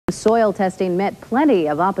soil testing met plenty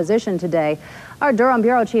of opposition today. Our Durham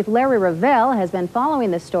Bureau Chief Larry Revelle has been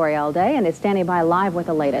following this story all day and is standing by live with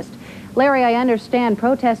the latest. Larry, I understand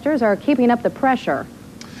protesters are keeping up the pressure.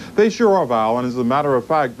 They sure are, Val, and as a matter of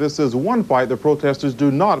fact, this is one fight the protesters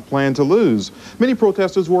do not plan to lose. Many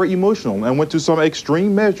protesters were emotional and went to some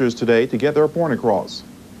extreme measures today to get their point across.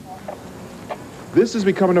 This is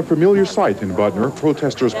becoming a familiar sight in Butner,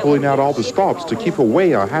 protesters pulling out all the stops to keep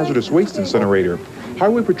away a hazardous waste incinerator.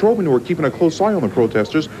 Highway patrolmen were keeping a close eye on the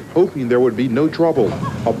protesters, hoping there would be no trouble.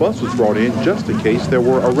 A bus was brought in just in case there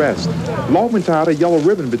were arrests. Lawmen tied a yellow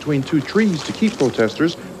ribbon between two trees to keep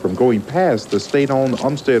protesters from going past the state-owned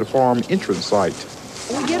Umstead Farm entrance site.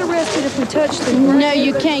 We get arrested if we touch the... No,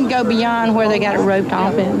 you can't go beyond where they got it roped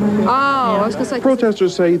off in. Oh, I was going to say...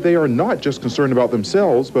 Protesters say they are not just concerned about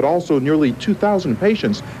themselves, but also nearly 2,000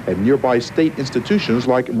 patients at nearby state institutions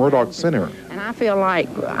like Murdoch Center. And I feel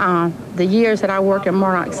like the years that I worked at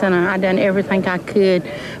Murdoch Center, I done everything I could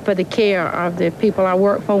for the care of the people I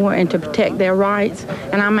work for and to protect their rights.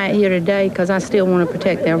 And I'm out here today because I still want to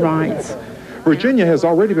protect their rights. Virginia has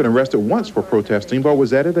already been arrested once for protesting, but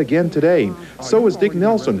was at it again today. So is Dick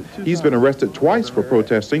Nelson. He's been arrested twice for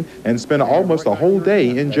protesting and spent almost a whole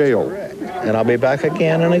day in jail. And I'll be back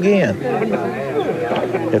again and again,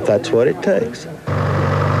 if that's what it takes.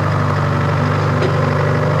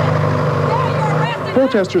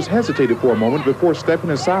 Protesters hesitated for a moment before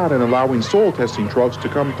stepping aside and allowing soil testing trucks to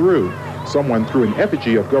come through. Someone threw an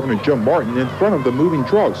effigy of Governor Jim Martin in front of the moving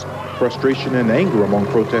trucks. Frustration and anger among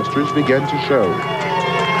protesters began to show.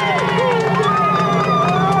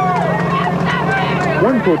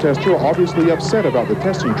 One protester, obviously upset about the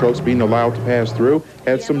testing trucks being allowed to pass through,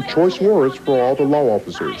 had some choice words for all the law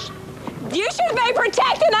officers. You should be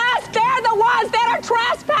protecting us. They're the ones that are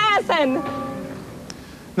trespassing.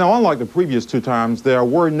 Now, unlike the previous two times, there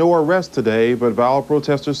were no arrests today, but Val,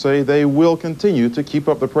 protesters say they will continue to keep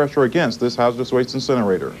up the pressure against this hazardous waste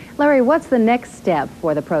incinerator. Larry, what's the next step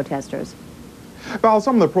for the protesters? Val,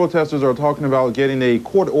 some of the protesters are talking about getting a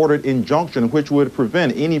court-ordered injunction which would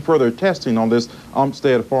prevent any further testing on this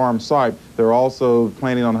Umstead Farm site. They're also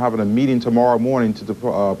planning on having a meeting tomorrow morning to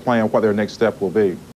plan what their next step will be.